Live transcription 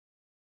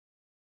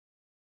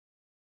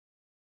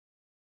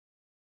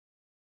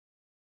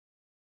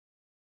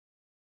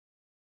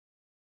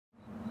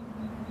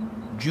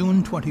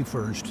June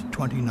 21st,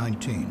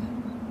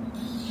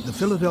 2019. The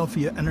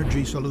Philadelphia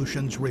Energy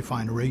Solutions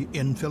Refinery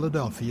in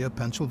Philadelphia,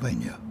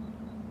 Pennsylvania.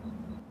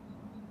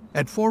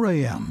 At 4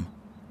 a.m.,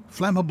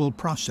 flammable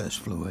process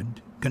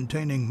fluid,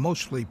 containing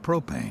mostly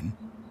propane,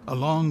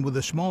 along with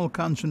a small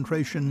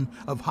concentration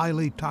of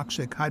highly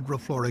toxic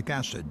hydrofluoric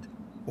acid,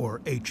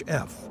 or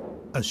HF,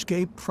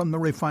 escaped from the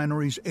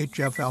refinery's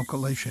HF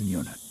alkylation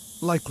unit,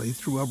 likely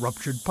through a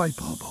ruptured pipe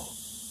elbow.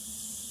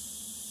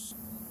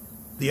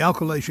 The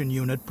alkylation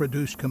unit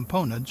produced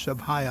components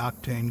of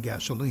high-octane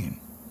gasoline.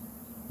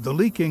 The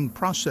leaking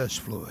process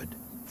fluid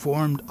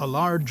formed a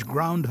large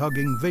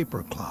ground-hugging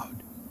vapor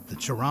cloud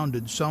that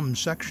surrounded some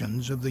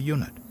sections of the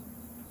unit.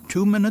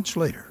 2 minutes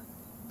later,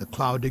 the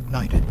cloud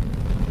ignited,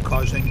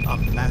 causing a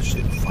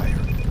massive fire.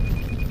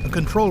 A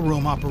control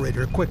room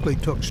operator quickly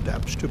took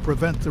steps to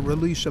prevent the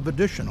release of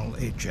additional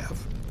HF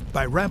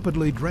by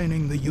rapidly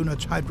draining the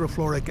unit's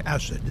hydrofluoric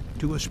acid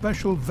to a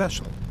special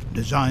vessel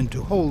designed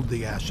to hold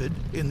the acid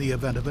in the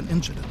event of an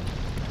incident.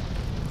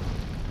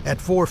 At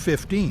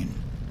 4:15,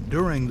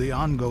 during the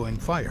ongoing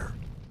fire,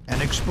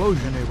 an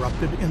explosion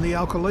erupted in the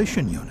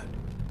alkylation unit.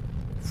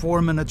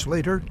 4 minutes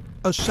later,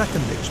 a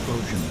second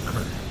explosion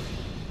occurred.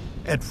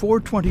 At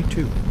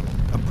 4:22,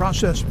 a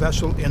process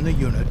vessel in the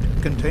unit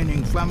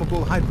containing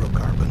flammable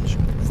hydrocarbons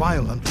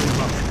violently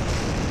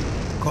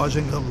ruptured,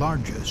 causing the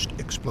largest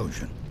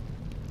explosion.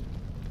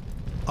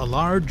 A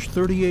large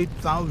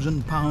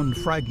 38,000-pound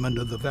fragment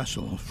of the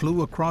vessel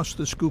flew across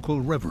the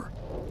Schuylkill River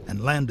and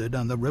landed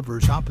on the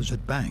river's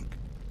opposite bank.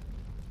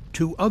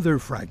 2 other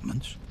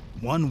fragments,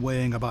 one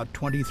weighing about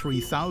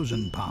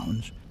 23,000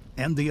 pounds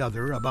and the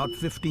other about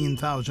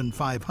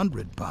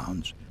 15,500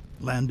 pounds,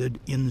 landed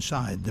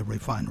inside the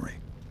refinery.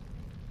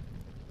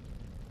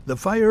 The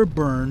fire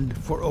burned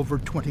for over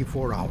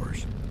 24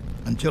 hours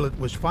until it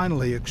was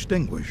finally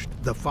extinguished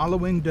the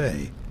following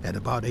day at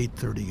about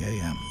 8:30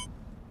 a.m.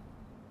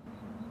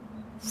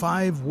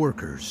 5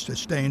 workers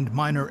sustained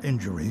minor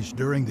injuries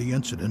during the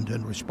incident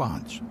and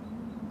response.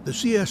 The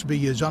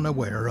CSB is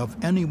unaware of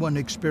anyone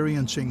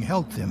experiencing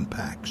health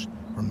impacts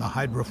from the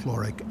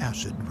hydrofluoric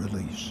acid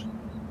release.